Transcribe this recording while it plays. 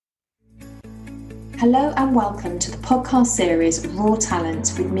Hello and welcome to the podcast series Raw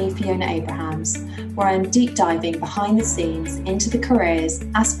Talent with me, Fiona Abrahams, where I'm deep diving behind the scenes into the careers,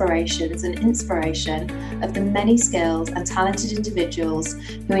 aspirations and inspiration of the many skilled and talented individuals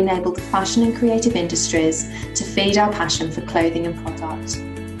who enable the fashion and creative industries to feed our passion for clothing and product.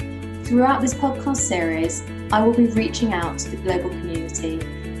 Throughout this podcast series, I will be reaching out to the global community,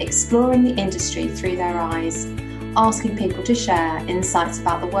 exploring the industry through their eyes, asking people to share insights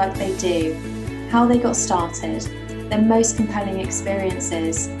about the work they do, how they got started, their most compelling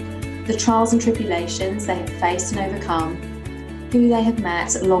experiences, the trials and tribulations they have faced and overcome, who they have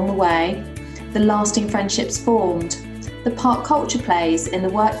met along the way, the lasting friendships formed, the part culture plays in the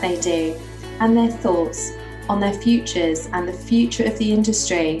work they do, and their thoughts on their futures and the future of the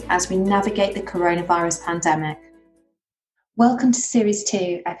industry as we navigate the coronavirus pandemic. Welcome to Series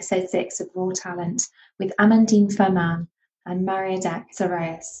 2, Episode 6 of Raw Talent with Amandine Firmin and Mariadec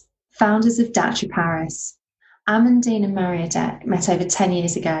Zerayas, founders of Datri Paris. Amandine and Mariadec met over 10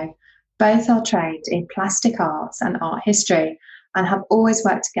 years ago. Both are trained in plastic arts and art history and have always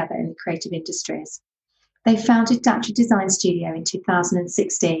worked together in the creative industries. They founded Datri Design Studio in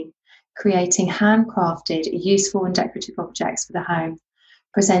 2016, creating handcrafted, useful and decorative objects for the home,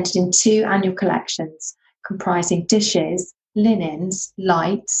 presented in 2 annual collections comprising dishes, linens,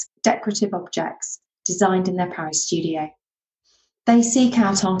 lights, decorative objects designed in their Paris studio. They seek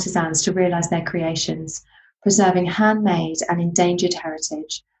out artisans to realise their creations, preserving handmade and endangered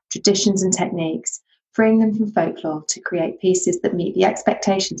heritage, traditions and techniques, freeing them from folklore to create pieces that meet the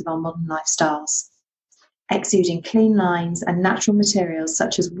expectations of our modern lifestyles. Exuding clean lines and natural materials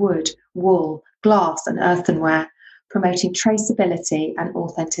such as wood, wool, glass and earthenware, promoting traceability and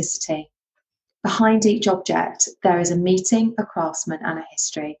authenticity. Behind each object, there is a meeting, a craftsman and a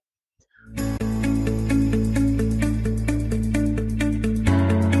history.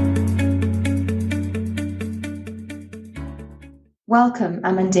 Welcome,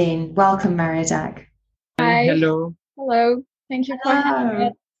 Amandine. Welcome, Mariadec. Hi. Hello. Hello. Thank you for having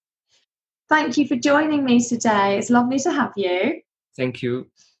me. Thank you for joining me today. It's lovely to have you. Thank you.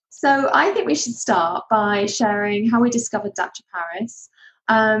 So I think we should start by sharing how we discovered Datri Paris,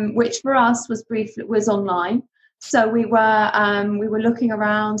 which for us was online. So we were looking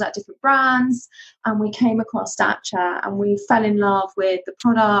around at different brands, and we came across Datri, and we fell in love with the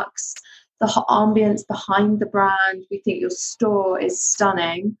products, the ambience behind the brand. We think your store is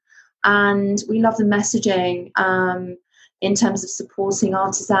stunning, and we love the messaging in terms of supporting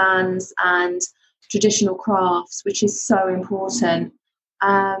artisans and traditional crafts, which is so important.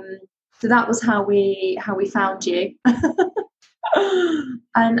 So that was how we found you.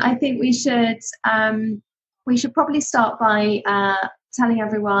 And I think we should probably start by telling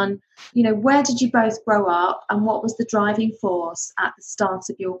everyone, where did you both grow up and what was the driving force at the start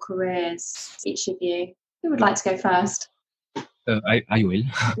of your careers, each of you? Who would like to go first? I will.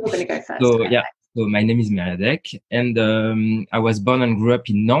 You're going to go first. So my name is Mariadec, and I was born and grew up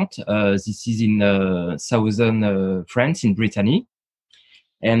in Nantes. This is in southern France, in Brittany.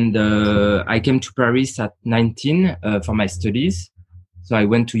 And I came to Paris at 19 for my studies. So I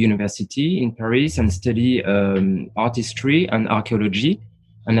went to university in Paris and studied art history and archaeology,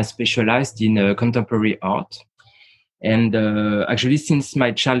 and I specialized in contemporary art. And actually, since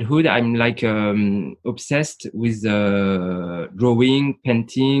my childhood, I'm obsessed with drawing,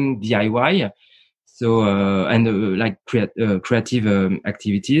 painting, DIY. So and creative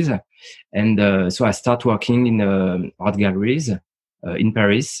activities. And so I start working in art galleries in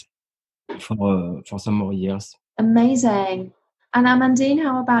Paris for some more years. Amazing. And Amandine,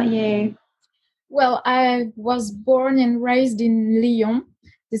 how about you? Well, I was born and raised in Lyon.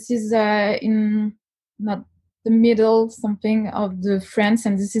 This is in not the middle something of the France,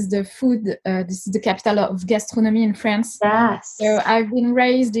 and this is the food. This is the capital of gastronomy in France. Yes. So I've been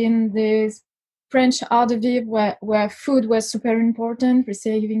raised in this French art de vivre where food was super important,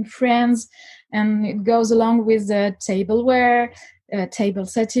 receiving friends, and it goes along with the tableware, table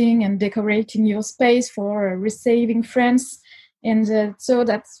setting, and decorating your space for receiving friends. And so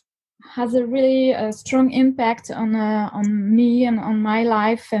that has a really strong impact on me and on my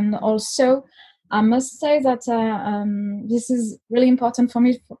life. And also, I must say that this is really important for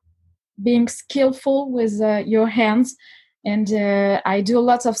me, for being skillful with your hands. And I do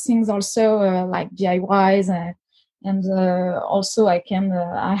lots of things also, like DIYs, and also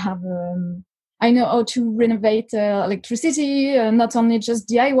I know how to renovate electricity, not only just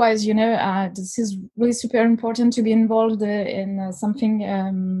DIYs, this is really super important to be involved in something,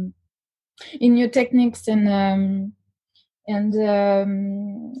 in new techniques and and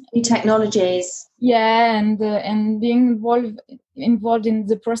new technologies. Yeah, and being involved in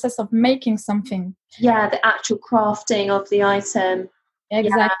the process of making something. Yeah, the actual crafting of the item.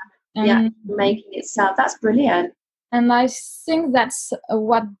 Exactly. Yeah, making itself. That's brilliant. And I think that's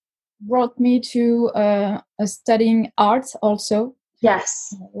what brought me to studying art also.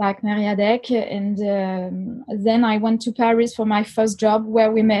 Yes. Like Mériadec. And then I went to Paris for my first job,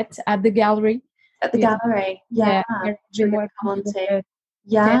 where we met at the gallery. At the gallery, yeah.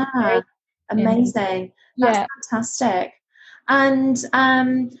 Yeah, amazing. That's fantastic. And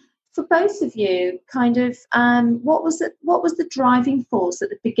for both of you, kind of, what was the driving force at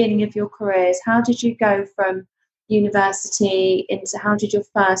the beginning of your careers? How did you go from university into, how did your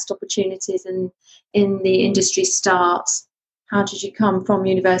first opportunities in the industry start? How did you come from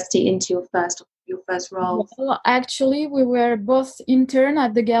university into your first role? Well, actually, we were both intern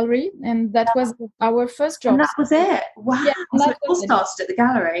at the gallery, and that was our first job. And that was it. Wow! Yeah, so it all started at the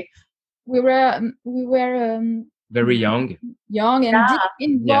gallery. We were very young and deep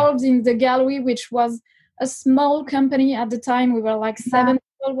involved in the gallery, which was a small company at the time. We were like 7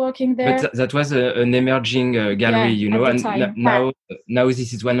 people working there. But that was an emerging gallery, you know. And now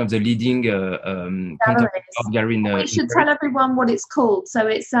this is one of the leading contemporary art gallery in. We should tell everyone what it's called. So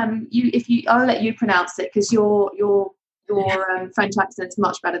it's I'll let you pronounce it, because your French accent's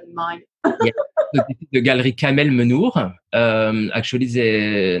much better than mine. Yeah. So this is the Galerie Kamel Menour. Actually,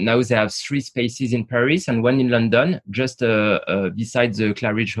 they have 3 spaces in Paris and 1 in London, just beside the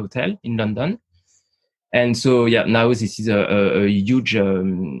Claridge Hotel in London. And so, now this is a huge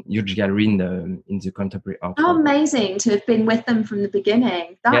gallery in the contemporary art. How amazing to have been with them from the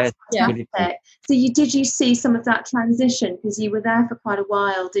beginning. That's fantastic. Really cool. So did you see some of that transition, because you were there for quite a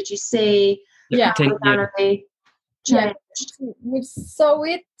while? Did you see how the gallery changed? We saw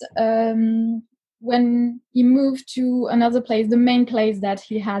it when he moved to another place, the main place that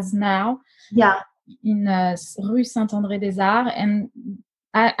he has now. Yeah. In Rue Saint-André-des-Arts, and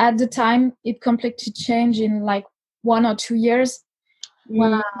at the time, it completely changed in like 1 or 2 years.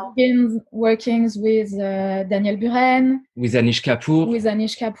 Wow. We began working with Daniel Buren. With Anish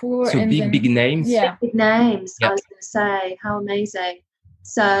Kapoor. So and big names. Yeah. Big names, I was going to say. How amazing.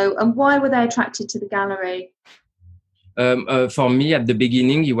 So, and why were they attracted to the gallery? For me, at the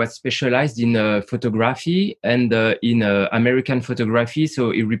beginning, he was specialized in photography and in American photography.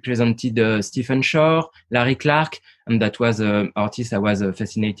 So he represented Stephen Shore, Larry Clark, and that was an artist I was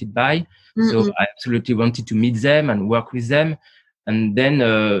fascinated by. Mm-hmm. So I absolutely wanted to meet them and work with them. And then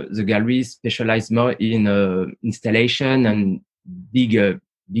the gallery specialized more in installation and big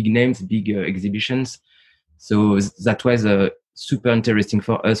names, big exhibitions. So that was super interesting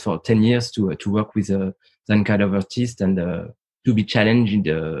for us for 10 years to work with that kind of artist and to be challenged,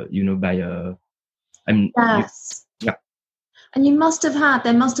 by. Yes. Yeah. And there must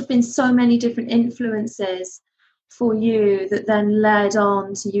have been so many different influences for you that then led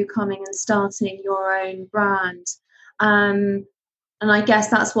on to you coming and starting your own brand. And I guess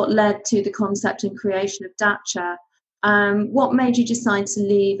that's what led to the concept and creation of Dacha. What made you decide to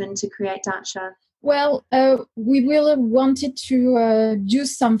leave and to create Dacha? Well, we really wanted to do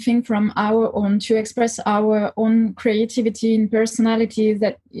something from our own, to express our own creativity and personality.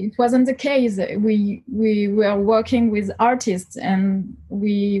 That it wasn't the case. We were working with artists, and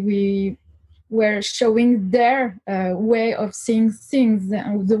we were showing their way of seeing things,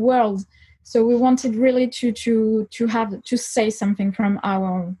 the world. So we wanted really to say something from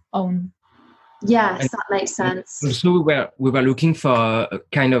our own. Yes, that makes sense. Also, we were looking for a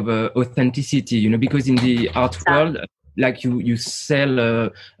kind of authenticity, because in the art world, like you sell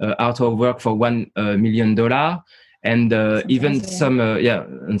art or work for $1 million, and even some,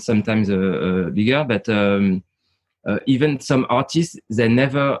 and sometimes bigger, but even some artists, they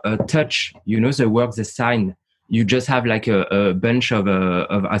never touch, the work they sign. You just have like a bunch of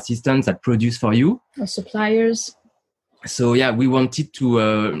assistants that produce for you, or suppliers. So we wanted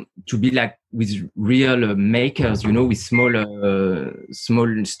to be like with real makers, with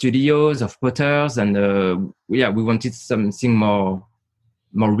small studios of potters, and we wanted something more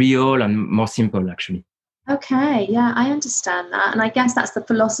real and more simple, actually. Okay, yeah, I understand that, and I guess that's the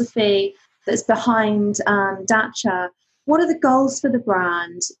philosophy that's behind Dacha. What are the goals for the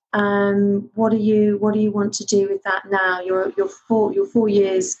brand? What do you want to do with that now? You're 4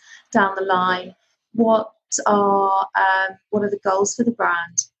 years down the line. What are the goals for the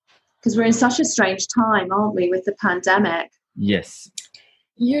brand? Because we're in such a strange time, aren't we, with the pandemic? Yes.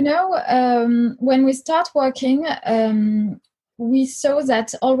 When we start working, we saw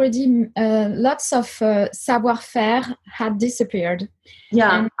that already lots of savoir-faire had disappeared.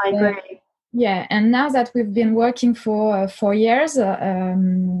 Yeah, I agree. Yeah, and now that we've been working for 4 years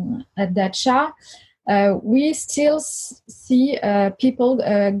at Dacia, we still see people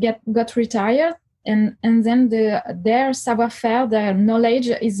got retired, and then their savoir-faire, their knowledge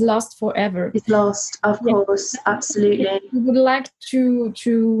is lost forever. It's lost, of course, absolutely. We would like to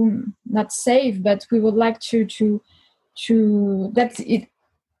not save, but we would like to that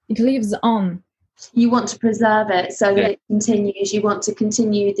it lives on. You want to preserve it so that it continues. You want to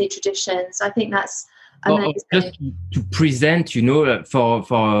continue the traditions. I think that's amazing. Just to present, for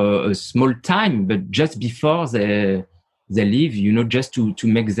a small time, but just before they leave, just to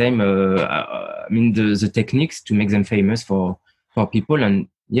make them, the techniques to make them famous for people, and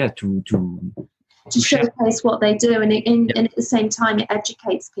to showcase what they do, and at the same time it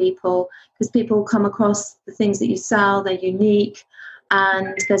educates people, because people come across the things that you sell, they're unique.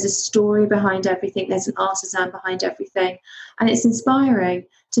 And there's a story behind everything. There's an artisan behind everything. And it's inspiring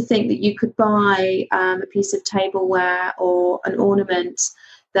to think that you could buy a piece of tableware or an ornament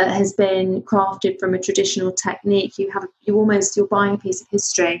that has been crafted from a traditional technique. You're buying a piece of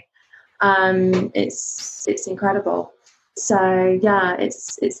history. It's incredible. So yeah,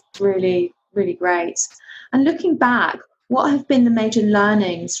 it's really, really great. And looking back, what have been the major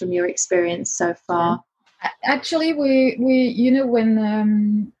learnings from your experience so far? Actually, we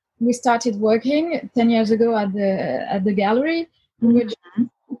when we started working 10 years ago at the gallery, we were just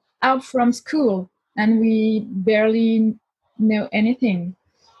out from school and we barely know anything,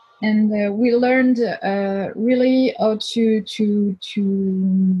 and we learned really how to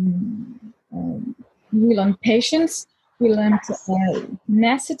we learned patience, we learned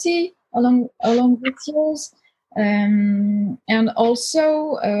tenacity along with years. And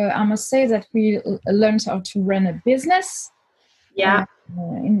also, I must say that we learned how to run a business. Yeah.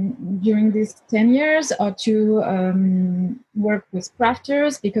 During these 10 years, or to work with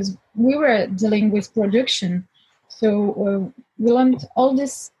crafters, because we were dealing with production. So we learned all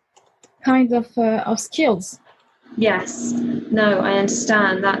this kind of skills. Yes. No, I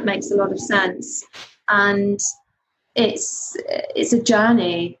understand. That makes a lot of sense. And it's a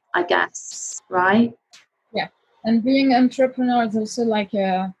journey, I guess, right? And being an entrepreneur is also like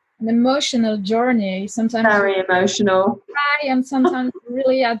an emotional journey. Sometimes very emotional. Cry, and sometimes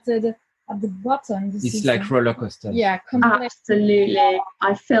really at the bottom. It's like roller coaster. Yeah, completely. Absolutely.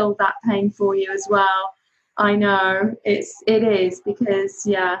 I feel that pain for you as well. I know it is, because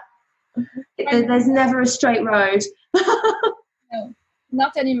there's never a straight road. No,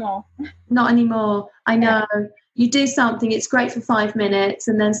 not anymore. Not anymore. I know. Yeah. You do something, it's great for 5 minutes,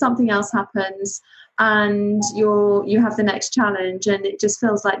 and then something else happens. And you have the next challenge, and it just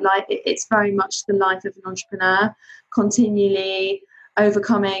feels like life. It's very much the life of an entrepreneur, continually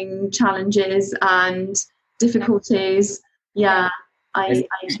overcoming challenges and difficulties. Yeah, I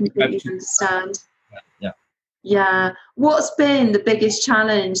completely understand. Yeah. What's been the biggest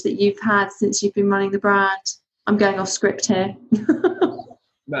challenge that you've had since you've been running the brand? I'm going off script here.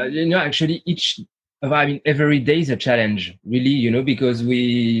 But actually, every day is a challenge, really. Because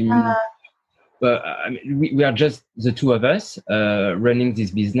we. We are just the two of us running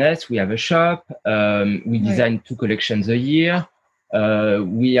this business. We have a shop. We design 2 collections a year.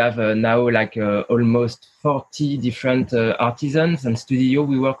 We have now almost 40 different artisans and studios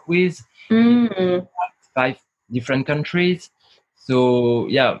we work with in 5 different countries. So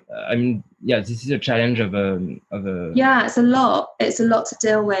this is a challenge of a. Yeah, it's a lot. It's a lot to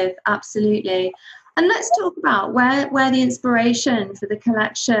deal with. Absolutely. And let's talk about where the inspiration for the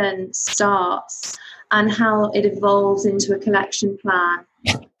collection starts and how it evolves into a collection plan.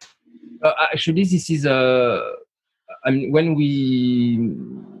 Actually, this is when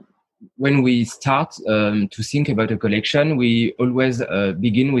we start to think about a collection, we always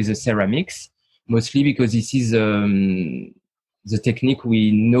begin with the ceramics, mostly because this is the technique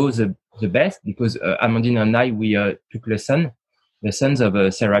we know the best, because Amandine and I, we took lessons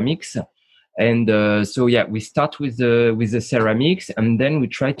of ceramics. And we start with the ceramics, and then we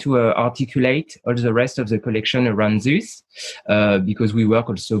try to articulate all the rest of the collection around this, because we work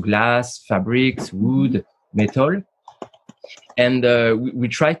also glass, fabrics, wood, metal, and we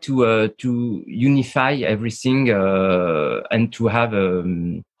try to unify everything and to have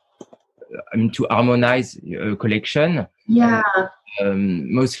to harmonize a collection. Yeah.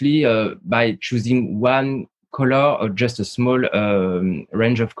 Mostly by choosing one color or just a small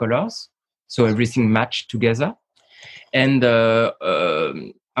range of colors. So everything matched together, and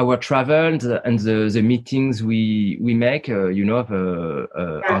our travels and the meetings we make, of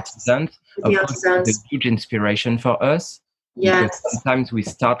artisans, of course, is a huge inspiration for us. Yes. Because sometimes we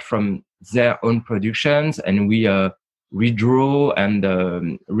start from their own productions, and we redraw and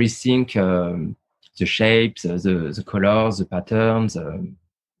rethink the shapes, the colors, the patterns.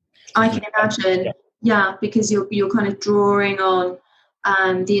 I can imagine, yeah, because you're kind of drawing on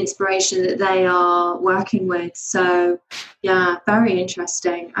the inspiration that they are working with. So, yeah, very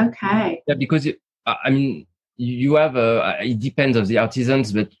interesting. Okay. Yeah, because I mean, you have it depends of the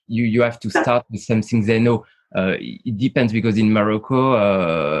artisans, but you have to start with something they know. It depends because in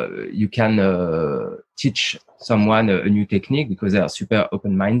Morocco, you can teach someone a new technique because they are super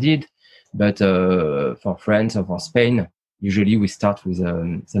open-minded. But for France or for Spain, usually we start with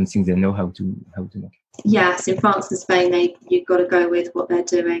something they know how to make. Yes, in France and Spain, you've got to go with what they're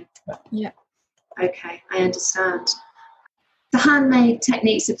doing. Yeah. Okay, I understand. The handmade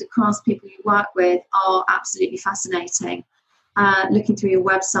techniques of the craftspeople you work with are absolutely fascinating. Looking through your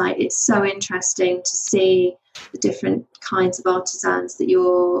website, it's so interesting to see the different kinds of artisans that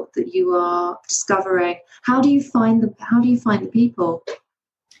you are discovering. How do you find the people?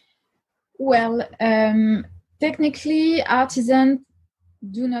 Well, technically, artisans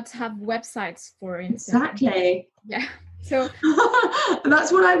do not have websites for instance. Exactly. Yeah. So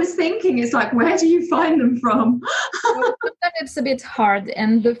that's what I was thinking. It's like, where do you find them from? Well, sometimes it's a bit hard.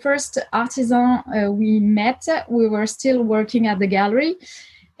 And the first artisan we met, we were still working at the gallery,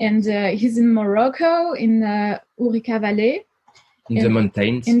 and he's in Morocco, in Ourika Valley. In the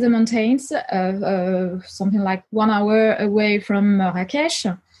mountains. In the mountains, something like 1 hour away from Marrakesh.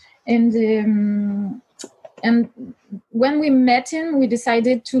 And when we met him, we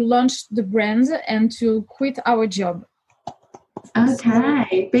decided to launch the brand and to quit our job.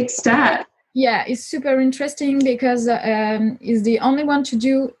 Okay, big step. Yeah, it's super interesting because he's the only one to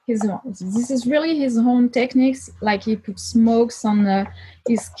do his own. This is really his own techniques. Like he puts smokes on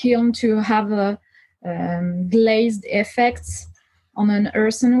his kiln to have glazed effects on an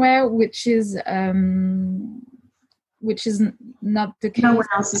earthenware, which is not the case. No one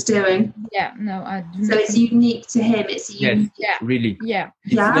else is doing. Yeah, no, I do. So it's unique to him. It's unique. Yes, really. Yeah.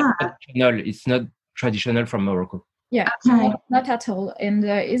 It's not traditional from Morocco. Yeah, okay. Not at all. And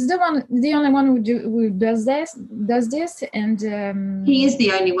it's the only one who does this. And he is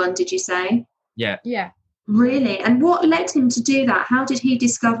the only one. Did you say? Yeah. Yeah. Really? And what led him to do that? How did he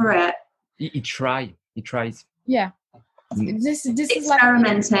discover it? He tries. Yeah. This is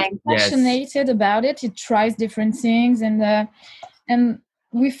experimenting. Like passionate about it. He tries different things, and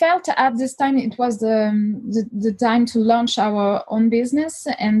we felt at this time it was the time to launch our own business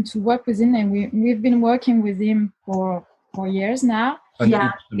and to work with him. And we've been working with him for years now.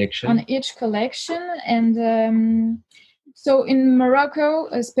 On each collection. And so in Morocco,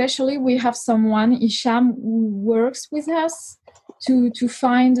 especially, we have someone, Isham, who works with us to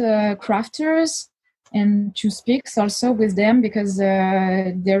find crafters and to speak also with them, because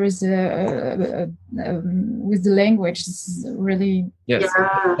there is with the language, this is really... Yes,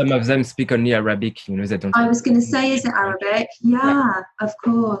 yeah. Some of them speak only Arabic, they don't... I was going to say, is it Arabic? Yeah, of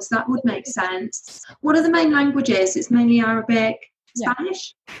course, that would make sense. What are the main languages? It's mainly Arabic,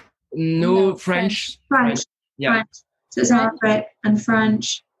 Spanish? No, French. Yeah. French. So it's Arabic and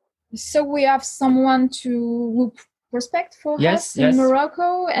French. So we have someone who prospect for us in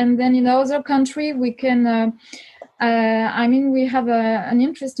Morocco, and then in other country we can we have an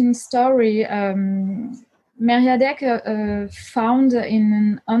interesting story. Meriadec found in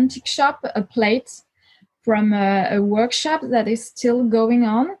an antique shop a plate from a workshop that is still going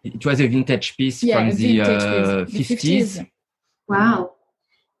on. It was a vintage piece from the 50s. Wow.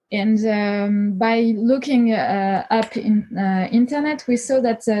 And by looking up in internet, we saw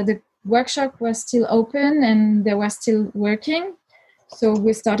that the workshop was still open and they were still working. So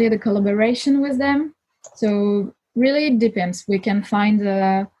we started a collaboration with them. So really it depends. We can find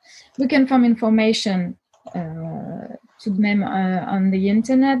information to them on the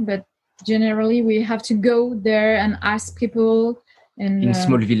internet, but generally we have to go there and ask people. And in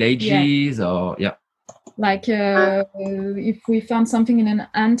small villages like if we found something in an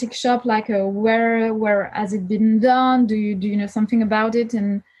antique shop, like where has it been done? Do you know something about it?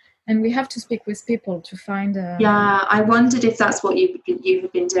 And we have to speak with people to find. Yeah, I wondered if that's what you've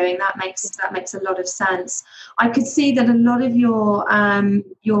been doing. That makes a lot of sense. I could see that a lot of your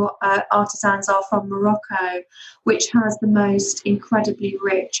artisans are from Morocco, which has the most incredibly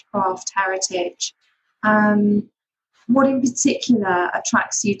rich craft heritage. What in particular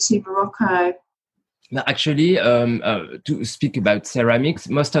attracts you to Morocco? Actually, to speak about ceramics,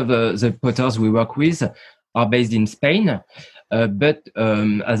 most of the potters we work with are based in Spain. But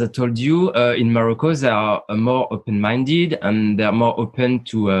as I told you, in Morocco, they are more open-minded and they're more open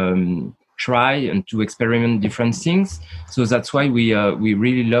to try and to experiment different things. So that's why we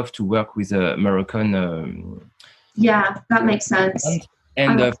really love to work with Moroccan Yeah, that makes sense.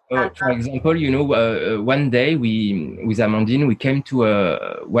 And for example, one day with Amandine, we came to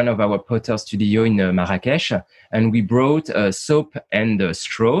one of our potter studio in Marrakesh, and we brought soap and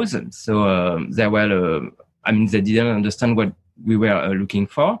straws. So they were, they didn't understand what we were looking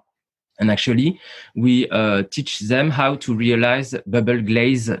for. And actually, we teach them how to realize bubble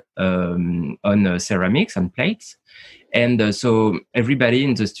glaze on ceramics, on plates. And so everybody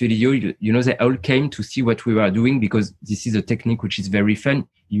in the studio, they all came to see what we were doing, because this is a technique which is very fun.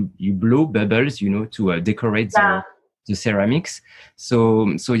 You blow bubbles, to decorate the ceramics.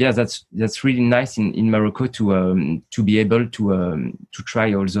 So yeah, that's really nice in Morocco to be able to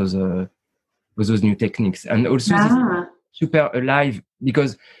try all those new techniques. And also this is super alive,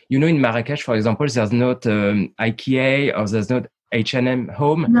 because in Marrakesh, for example, there's not IKEA or there's not H&M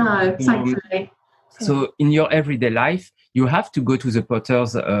Home. No, thankfully. So in your everyday life, you have to go to the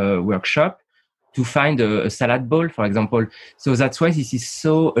potter's workshop to find a salad bowl, for example. So that's why this is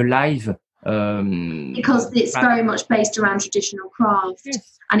so alive. Because it's very much based around traditional craft,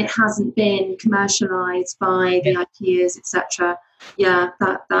 and it hasn't been commercialized by the IKEAs, etc. Yeah,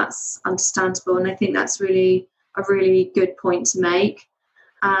 that's understandable, and I think that's a really good point to make.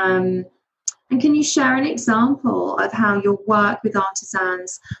 And can you share an example of how your work with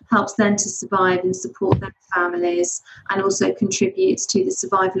artisans helps them to survive and support their families, and also contributes to the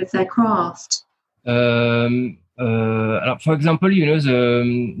survival of their craft? For example,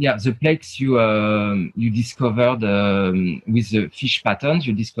 the plates you discovered with the fish patterns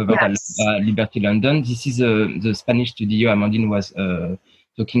you discovered at Liberty London. This is the Spanish studio Amandine was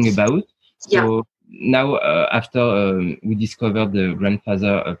talking about. So now, after we discovered the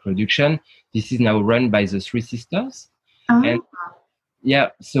grandfather production, this is now run by the three sisters. And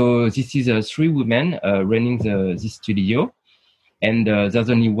so this is 3 women running this studio, and there's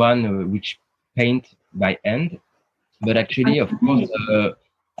only one which paint by hand. But actually, of course,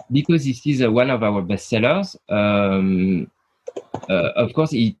 because this is one of our bestsellers, of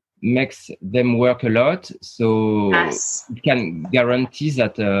course, it makes them work a lot. So it can guarantee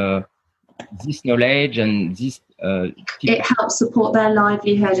that this knowledge and this it helps support their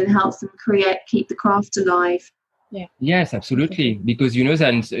livelihood and helps them keep the craft alive. Yes, absolutely. Because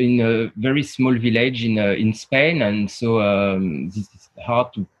that in a very small village in Spain, and so this is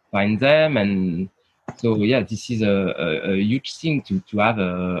hard to find them, and so this is a huge thing to have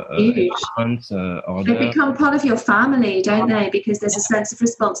a order. They become part of your family, don't they? Because there's a sense of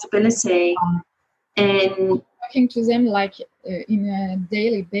responsibility in talking to them like in a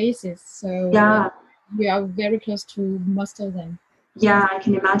daily basis. So we are very close to most of them. Yeah, I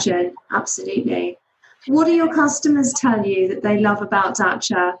can imagine. Absolutely. What do your customers tell you that they love about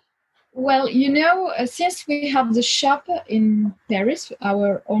Dacha? Well, since we have the shop in Paris,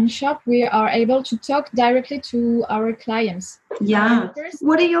 our own shop, we are able to talk directly to our clients. Yeah.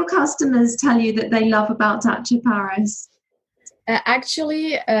 What do your customers tell you that they love about Dacha Paris?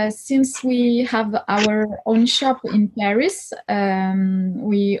 Actually, since we have our own shop in Paris,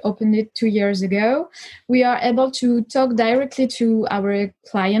 we opened it 2 years ago, we are able to talk directly to our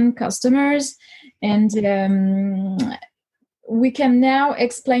customers, and we can now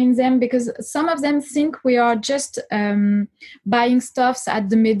explain them, because some of them think we are just buying stuffs at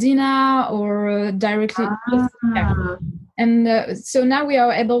the Medina or directly. And so now we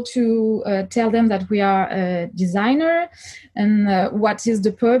are able to tell them that we are a designer, and what is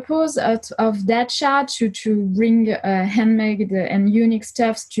the purpose of Dacha to bring handmade and unique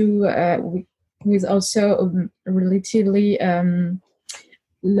stuffs to with also a relatively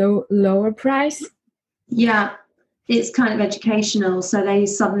lower price. Yeah. It's kind of educational, so they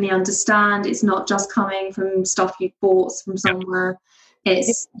suddenly understand it's not just coming from stuff you bought from somewhere.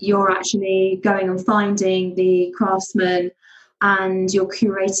 It's you're actually going and finding the craftsman, and you're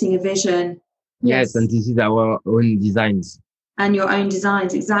curating a vision. Yes, and this is our own designs. And your own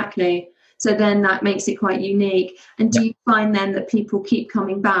designs, exactly. So then that makes it quite unique. And do you find then that people keep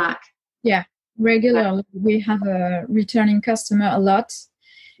coming back? Yeah, regularly. We have a returning customer a lot.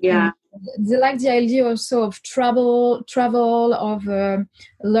 Yeah. They like the idea also of travel, of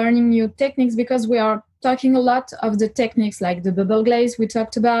learning new techniques, because we are talking a lot of the techniques like the bubble glaze we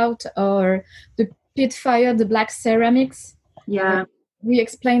talked about, or the pit fire, the black ceramics. Yeah. We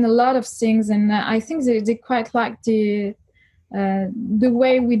explain a lot of things, and I think they quite like the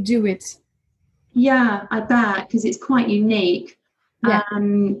way we do it. Yeah, I bet, because it's quite unique,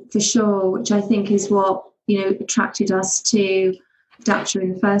 for sure, which I think is what attracted us to Dacha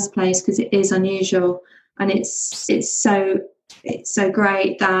in the first place, because it is unusual, and it's so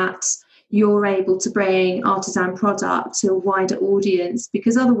great that you're able to bring artisan product to a wider audience,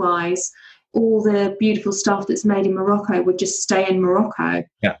 because otherwise all the beautiful stuff that's made in Morocco would just stay in Morocco.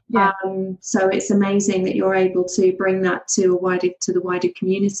 Yeah. So it's amazing that you're able to bring that to the wider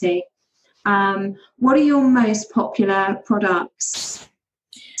community. What are your most popular products?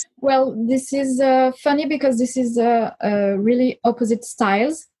 Well, this is funny because this is really opposite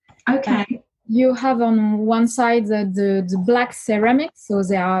styles. Okay. You have on one side the black ceramics, so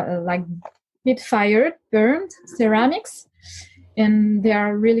they are like bit fired, burned ceramics, and they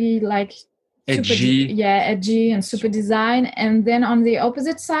are really like edgy. Edgy and super design. And then on the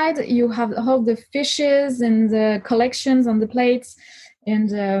opposite side, you have all the fishes and the collections on the plates and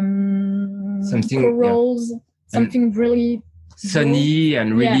corals, something really sunny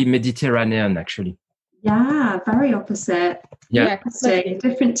and really Mediterranean, actually. Yeah, very opposite. Yeah,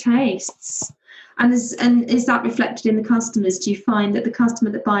 different tastes. And is that reflected in the customers? Do you find that the customer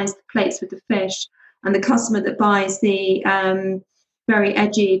that buys the plates with the fish and the customer that buys the very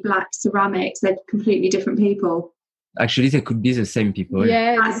edgy black ceramics, they're completely different people? Actually, they could be the same people.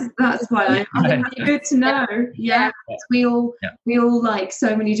 Yeah, that's why I think it's good to know. Yeah, we all like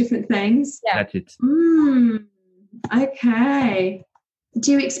so many different things. Yeah, that's it. Okay.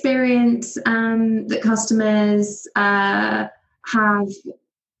 Do you experience that customers have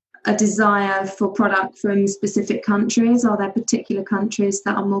a desire for product from specific countries? Are there particular countries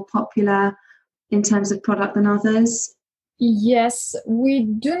that are more popular in terms of product than others? Yes, we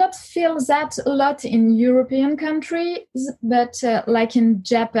do not feel that a lot in European countries, but like in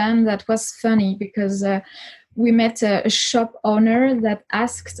Japan, that was funny because we met a shop owner that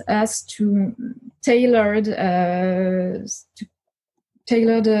asked us to tailor a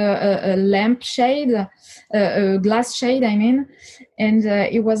lamp shade, a glass shade, I mean, and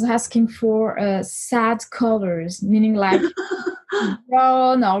he was asking for sad colors, meaning like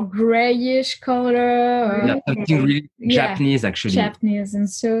brown or grayish color. Something really Japanese, actually. Japanese, and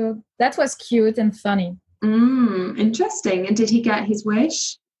so that was cute and funny. Interesting. And did he get his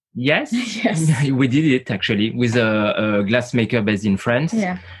wish? Yes, we did it actually with a glassmaker based in France.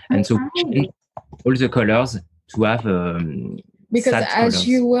 Yeah, and so we changed all the colors to have because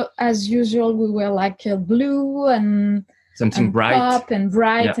as usual we were like blue and something bright, pop and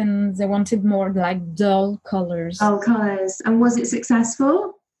bright, and they wanted more like dull colors. And was it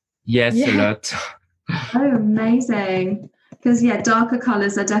successful? Yes, a lot. Oh, amazing! Because darker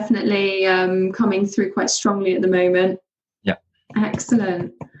colors are definitely coming through quite strongly at the moment. Yeah,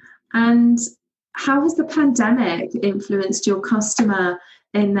 excellent. And how has the pandemic influenced your customer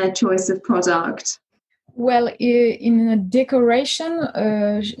in their choice of product? Well, in a decoration,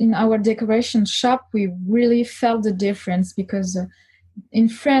 in our decoration shop, we really felt the difference because in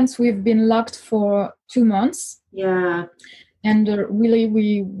France we've been locked for 2 months. Yeah, and really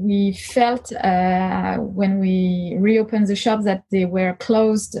we felt when we reopened the shop that they were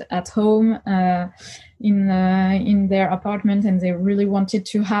closed at home in their apartment, and they really wanted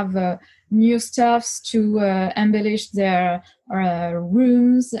to have new stuffs to embellish their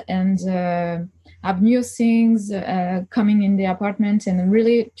rooms and have new things coming in the apartment, and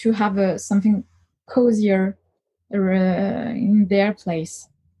really to have something cozier in their place.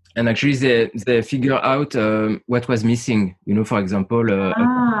 And actually, they figure out what was missing. For example, a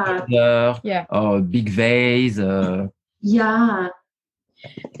color or a big vase. There's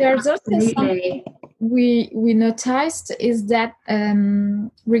also something we noticed is that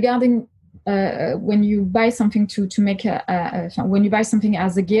regarding when you buy something to make when you buy something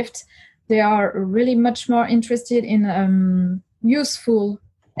as a gift, they are really much more interested in useful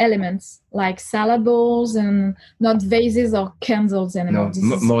elements like salad bowls and not vases or candles anymore.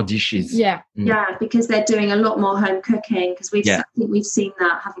 More dishes. Yeah, because they're doing a lot more home cooking, because I think we've seen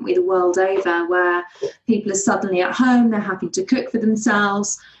that, haven't we, the world over, where people are suddenly at home, they're happy to cook for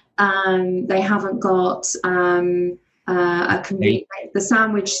themselves. They haven't got the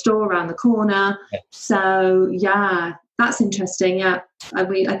sandwich store around the corner. So that's interesting. I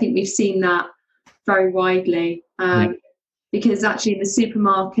think we've seen that very widely. Because actually in the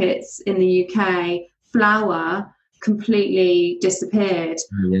supermarkets in the UK, flour completely disappeared.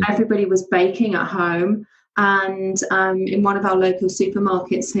 Everybody was baking at home. And in one of our local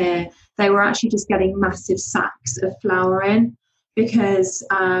supermarkets here, they were actually just getting massive sacks of flour in because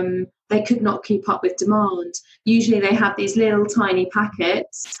they could not keep up with demand. Usually they have these little tiny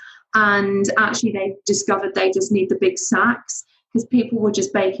packets, and actually they discovered they just need the big sacks because people were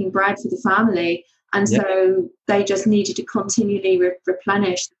just baking bread for the family. And so they just needed to continually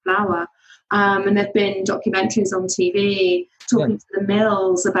replenish the flour. And there have been documentaries on TV talking to the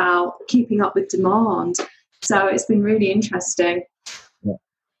mills about keeping up with demand. So it's been really interesting.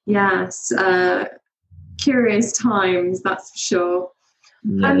 Yes. Curious times, that's for sure.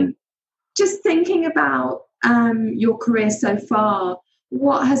 just thinking about your career so far,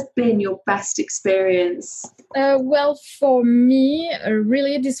 what has been your best experience? Well, for me,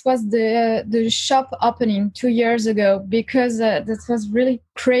 really, this was the shop opening 2 years ago, because this was really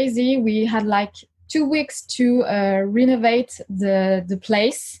crazy. We had like 2 weeks to renovate the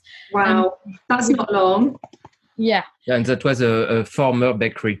place. Wow, that's not long. Yeah. And that was a former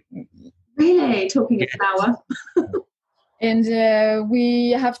bakery. Really? Talking of flour. And we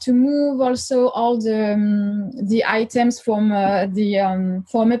have to move also all the items from the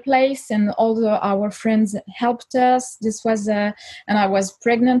former place, and all our friends helped us. This was and I was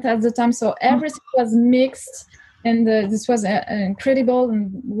pregnant at the time, so everything was mixed, and this was an incredible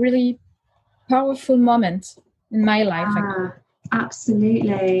and really powerful moment in my life.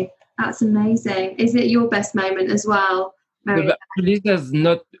 Absolutely, that's amazing. Is it your best moment as well? No, but actually, there's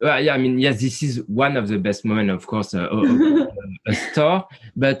not. Yeah, I mean, yes, this is one of the best moments, of course, a store.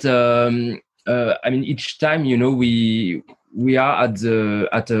 But I mean, each time, you know, we are at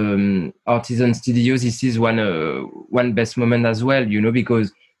Artisan Studios. This is one best moment as well, you know,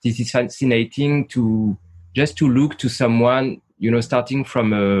 because this is fascinating to look to someone, you know, starting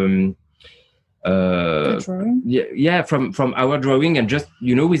from from our drawing, and just,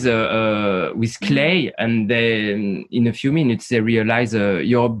 you know, with clay, and then in a few minutes they realize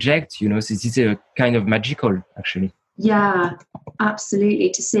your object, you know. So this is a kind of magical, actually. Yeah,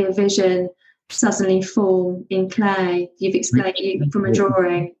 absolutely. To see a vision suddenly form in clay, you've explained from a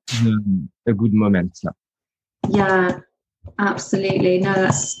drawing. A good moment. Yeah, absolutely. No,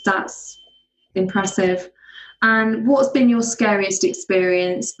 that's impressive. And what's been your scariest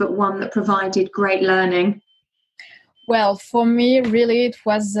experience, but one that provided great learning? Well, for me, really, it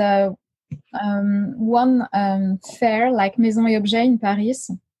was one fair, like Maison et Objets in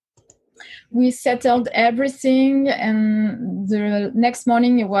Paris. We settled everything, and the next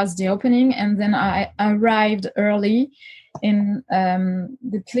morning it was the opening, and then I arrived early in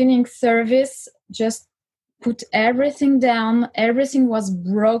the cleaning service, just put everything down. Everything was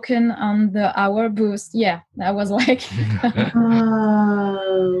broken on our booth. Yeah, I was like,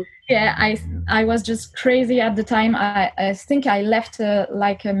 oh. Yeah, I was just crazy at the time. I think I left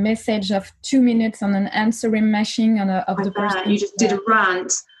like a message of 2 minutes on an answering machine of the person. You just did a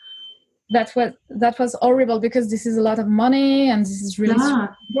rant. That was horrible, because this is a lot of money, and this is really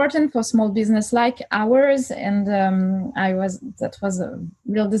important for small business like ours. And that was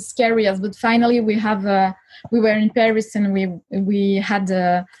real the scariest. But finally, we were in Paris, and we had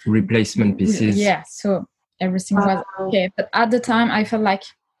replacement pieces. Yeah, so everything was okay. But at the time, I felt like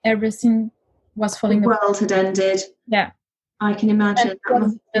everything was falling apart. The world had ended. Yeah, I can imagine. That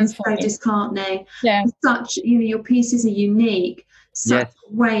must have been so disheartening. Yeah, such, you know, your pieces are unique. Such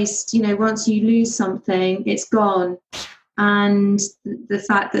waste, you know, once you lose something, it's gone. And the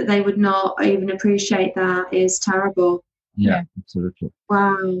fact that they would not even appreciate that is terrible. Yeah, absolutely.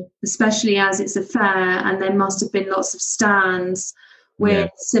 Wow. Especially as it's a fair, and there must have been lots of stands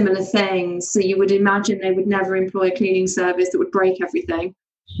with similar things. So you would imagine they would never employ a cleaning service that would break everything.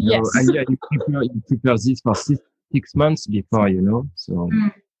 Yes. And you prepare this for 6 months before, you know. So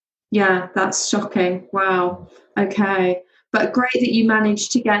yeah, that's shocking. Wow. Okay. But great that you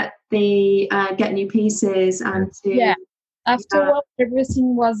managed to get get new pieces and to afterwards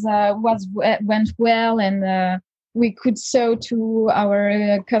everything went well, and we could show to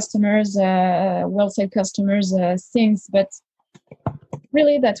our customers, wholesale customers, things. But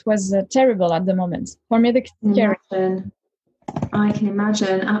really, that was terrible at the moment for me. I can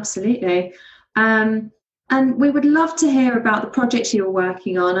imagine, absolutely. And we would love to hear about the projects you're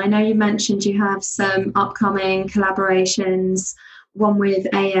working on. I know you mentioned you have some upcoming collaborations, one with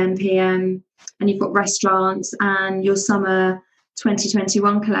AM/PM, and you've got restaurants, and your summer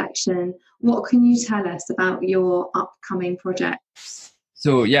 2021 collection. What can you tell us about your upcoming projects?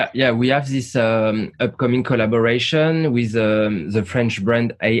 So we have this upcoming collaboration with the French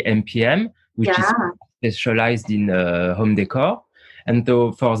brand AM/PM, which is specialized in home decor. And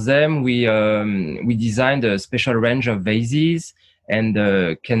so for them, we designed a special range of vases and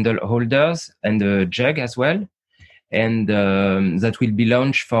candle holders and a jug as well. And that will be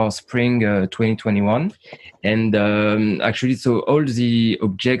launched for spring 2021. And actually, so all the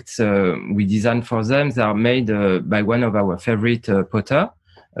objects we designed for them, they are made by one of our favorite potter,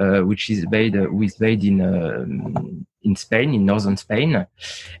 which is made in Spain, in northern Spain.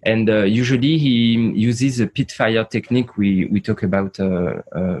 And usually he uses a pit fire technique we talked about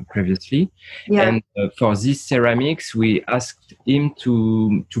previously. Yeah. And for these ceramics, we asked him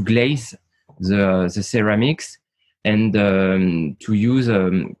to glaze the ceramics and to use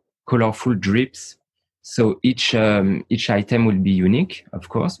colorful drips So each item will be unique, of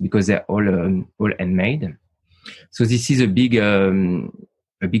course, because they're all handmade. So this is a big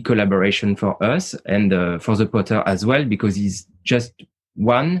collaboration for us and for the potter as well, because he's just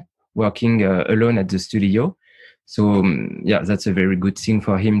one working alone at the studio. So that's a very good thing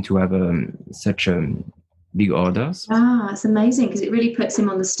for him to have such big orders. It's amazing because it really puts him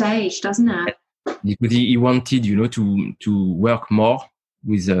on the stage, doesn't it? Because he wanted, to work more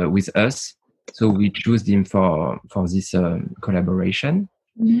with us, so we chose him for this collaboration.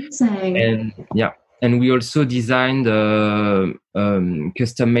 Amazing. And we also designed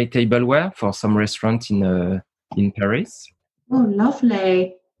custom-made tableware for some restaurants in Paris. Oh,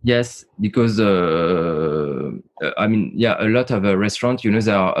 lovely. Yes, because a lot of restaurants,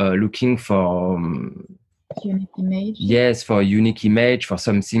 they are looking for unique image. Yes, for a unique image, for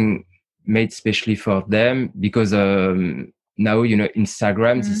something made specially for them, because now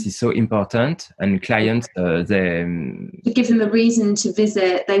Instagram, this is so important, and clients they to give them a reason to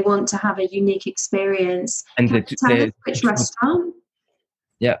visit. They want to have a unique experience. And which restaurant?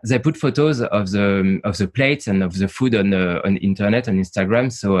 Yeah, they put photos of the plates and of the food on internet, on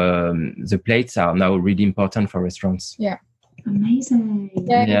Instagram. So the plates are now really important for restaurants. Yeah, amazing.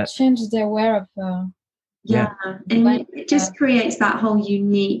 Yeah, it changed their way of. And it just creates that whole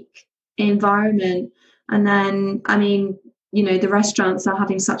unique environment. And then, the restaurants are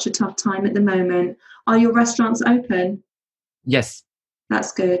having such a tough time at the moment. Are your restaurants open? Yes.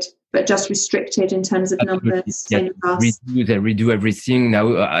 That's good. But just restricted in terms of numbers. Yeah, they redo everything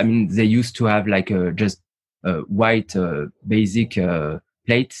now. They used to have like just white basic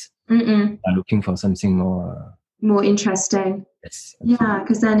plates. I'm looking for something more interesting. Yes, yeah,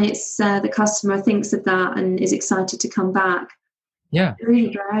 because then it's the customer thinks of that and is excited to come back. Yeah,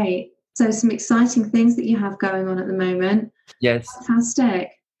 really great. So some exciting things that you have going on at the moment. Yes, fantastic.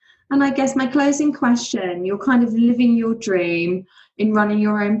 And I guess my closing question: you're kind of living your dream in running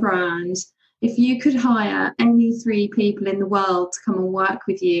your own brand. If you could hire any 3 people in the world to come and work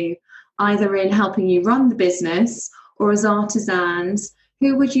with you, either in helping you run the business or as artisans,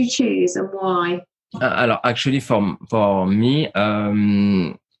 who would you choose and why? Actually, for me,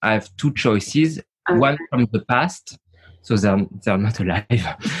 I have 2 choices. Okay. One from the past, so they're not alive.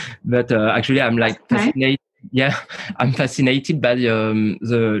 But actually, I'm like fascinated. Yeah, I'm fascinated by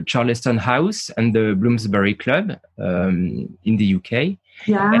the Charleston House and the Bloomsbury Club in the UK.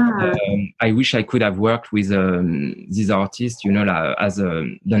 Yeah, and, I wish I could have worked with these artists, as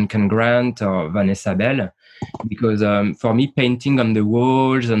Duncan Grant or Vanessa Bell, because for me, painting on the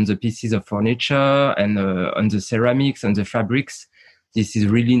walls, on the pieces of furniture, and on the ceramics and the fabrics, this is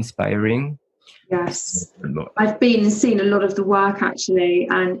really inspiring. Yes, I've been and seen a lot of the work actually,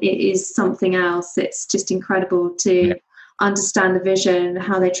 and it is something else. It's just incredible to understand the vision,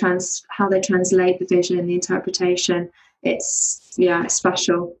 how they translate the vision, the interpretation. It's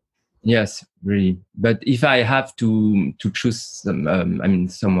special. Yes, really. But if I have to choose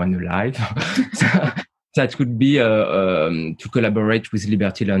someone alive, that would be to collaborate with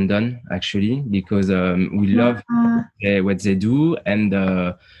Liberty London, actually, because we love what they do, and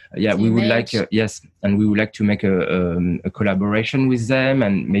we would like and we would like to make a collaboration with them,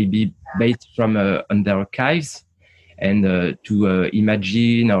 and maybe based from on their archives, and to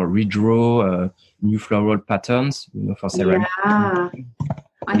imagine or redraw new floral patterns, for ceramic.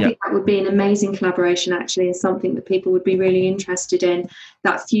 I think that would be an amazing collaboration, actually, and something that people would be really interested in.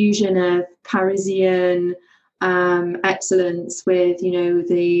 That fusion of Parisian excellence with,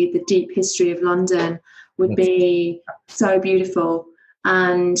 the deep history of London would be so beautiful.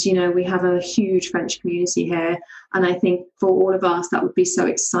 And, we have a huge French community here. And I think for all of us, that would be so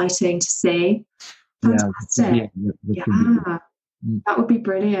exciting to see. Fantastic. That would be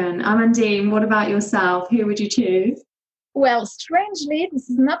brilliant. Amandine, what about yourself? Who would you choose? Well, strangely, this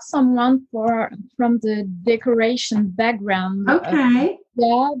is not someone from the decoration background. Okay.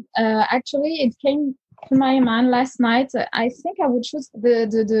 Actually, it came to my mind last night. I think I would choose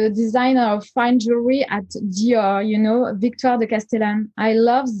the designer of fine jewelry at Dior, Victoire de Castellane. I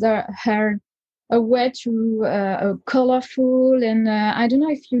love her way to colorful, and I don't know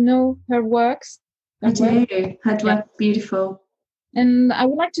if you know her works. I do. Her work is beautiful. And I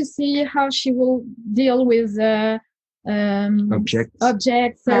would like to see how she will deal with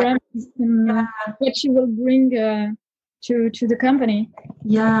objects, ceramics, and what she will bring to the company.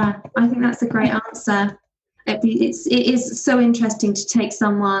 Yeah, I think that's a great answer. It is so interesting to take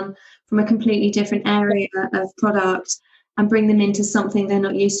someone from a completely different area of product and bring them into something they're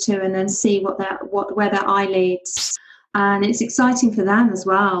not used to, and then see where their eye leads. And it's exciting for them as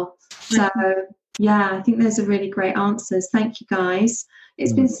well. So I think those are really great answers. Thank you, guys.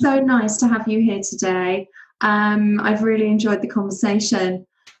 It's been so nice to have you here today. I've really enjoyed the conversation.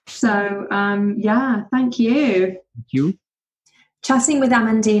 So, thank you. Thank you. Chatting with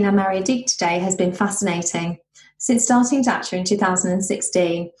Amandine and Mariadeq today has been fascinating. Since starting Dacha in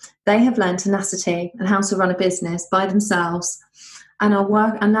 2016, they have learned tenacity and how to run a business by themselves and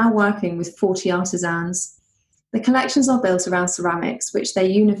are now working with 40 artisans. The collections are built around ceramics, which they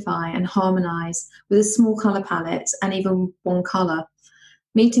unify and harmonise with a small colour palette and even one colour.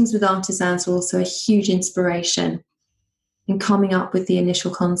 Meetings with artisans are also a huge inspiration in coming up with the initial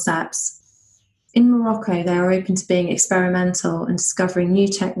concepts. In Morocco, they are open to being experimental and discovering new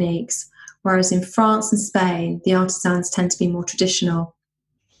techniques, whereas in France and Spain, the artisans tend to be more traditional.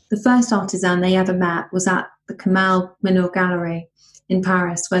 The first artisan they ever met was at the Kamal Minnour Gallery in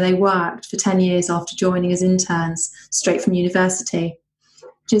Paris, where they worked for 10 years after joining as interns straight from university.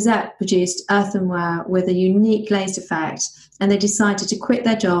 Gisette produced earthenware with a unique glazed effect, and they decided to quit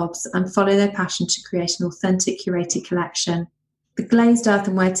their jobs and follow their passion to create an authentic curated collection. The glazed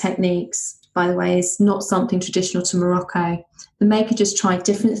earthenware techniques, by the way, is not something traditional to Morocco. The maker just tried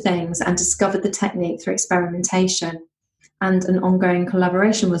different things and discovered the technique through experimentation, and an ongoing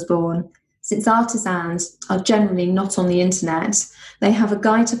collaboration was born. Since artisans are generally not on the internet, they have a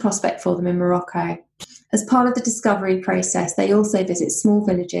guide to prospect for them in Morocco. As part of the discovery process, they also visit small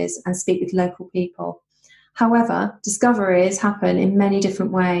villages and speak with local people. However, discoveries happen in many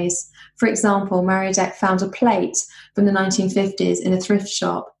different ways. For example, Mariadeq found a plate from the 1950s in a thrift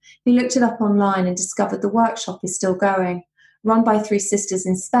shop. He looked it up online and discovered the workshop is still going, run by 3 sisters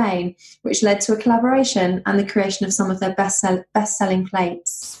in Spain, which led to a collaboration and the creation of some of their best-selling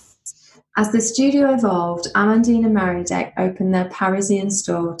plates. As the studio evolved, Amandine and Mariadeq opened their Parisian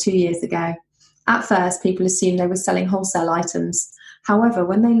store 2 years ago. At first, people assumed they were selling wholesale items. However,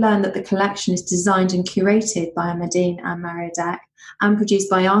 when they learned that the collection is designed and curated by Amandine and Mariadeq and produced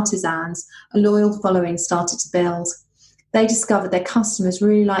by artisans, a loyal following started to build. They discovered their customers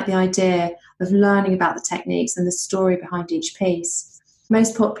really liked the idea of learning about the techniques and the story behind each piece.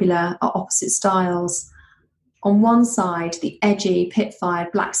 Most popular are opposite styles. On one side, the edgy,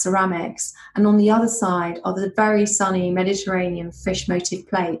 pit-fired black ceramics, and on the other side are the very sunny Mediterranean fish motif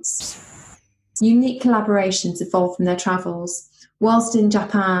plates. Unique collaborations evolved from their travels. Whilst in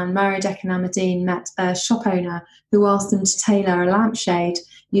Japan, Mariadeq and Amandine met a shop owner who asked them to tailor a lampshade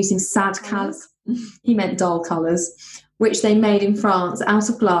using sad colours. He meant dull colours, which they made in France out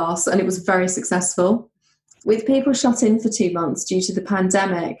of glass, and it was very successful. With people shut in for 2 months due to the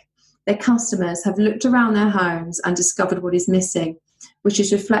pandemic, their customers have looked around their homes and discovered what is missing, which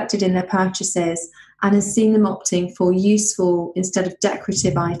is reflected in their purchases, and has seen them opting for useful instead of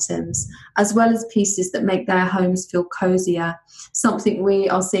decorative items, as well as pieces that make their homes feel cozier, something we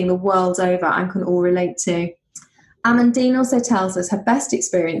are seeing the world over and can all relate to. Amandine also tells us her best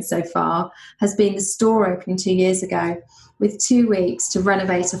experience so far has been the store opening 2 years ago, with 2 weeks to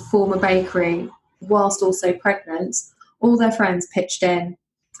renovate a former bakery whilst also pregnant. All their friends pitched in.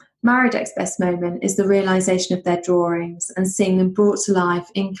 Mariadeq's best moment is the realisation of their drawings and seeing them brought to life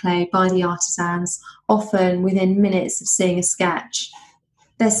in clay by the artisans, often within minutes of seeing a sketch.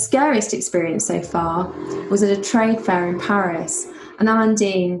 Their scariest experience so far was at a trade fair in Paris, and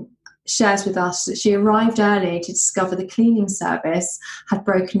Amandine shares with us that she arrived early to discover the cleaning service had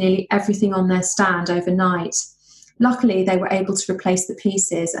broken nearly everything on their stand overnight. Luckily, they were able to replace the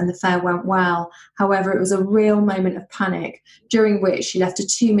pieces and the fair went well. However, it was a real moment of panic, during which she left a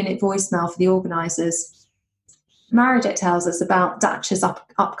 2-minute voicemail for the organisers. Mariadeq tells us about Dacha's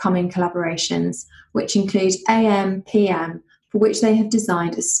upcoming collaborations, which include AM, PM, for which they have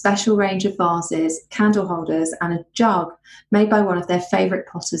designed a special range of vases, candle holders and a jug made by one of their favourite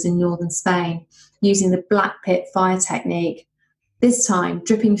potters in northern Spain, using the black pit fire technique, this time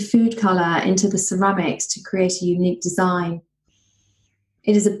dripping food colour into the ceramics to create a unique design.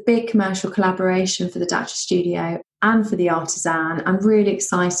 It is a big commercial collaboration for the Dacha studio and for the artisan, and really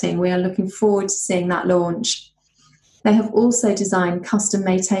exciting. We are looking forward to seeing that launch. They have also designed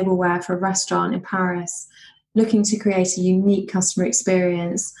custom-made tableware for a restaurant in Paris, looking to create a unique customer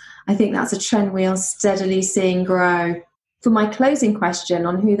experience. I think that's a trend we are steadily seeing grow. For my closing question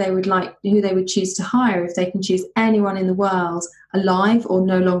on who they would choose to hire if they can choose anyone in the world, alive or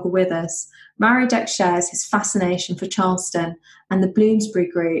no longer with us, Mariadeq shares his fascination for Charleston and the Bloomsbury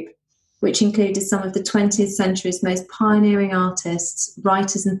Group, which included some of the 20th century's most pioneering artists,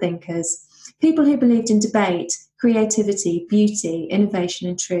 writers and thinkers, people who believed in debate, creativity, beauty, innovation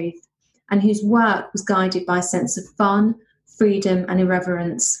and truth, and whose work was guided by a sense of fun, freedom and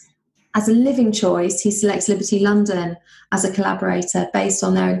irreverence. As a living choice, he selects Liberty London as a collaborator based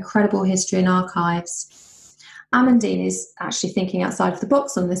on their incredible history and archives. Amandine is actually thinking outside of the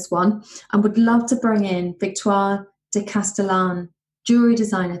box on this one and would love to bring in Victoire de Castellane, jewellery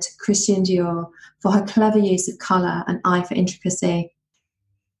designer to Christian Dior, for her clever use of colour and eye for intricacy.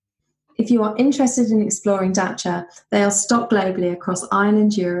 If you are interested in exploring Datcha, they are stocked globally across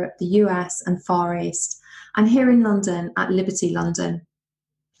Ireland, Europe, the US and Far East, and here in London at Liberty London.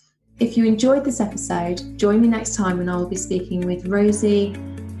 If you enjoyed this episode, join me next time when I will be speaking with Rosie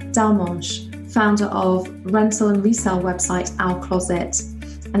Dalmanche, founder of rental and resale website Our Closet.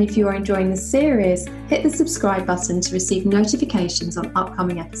 And if you are enjoying this series, hit the subscribe button to receive notifications on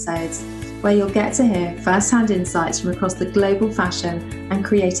upcoming episodes, where you'll get to hear first-hand insights from across the global fashion and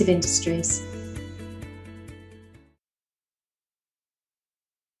creative industries.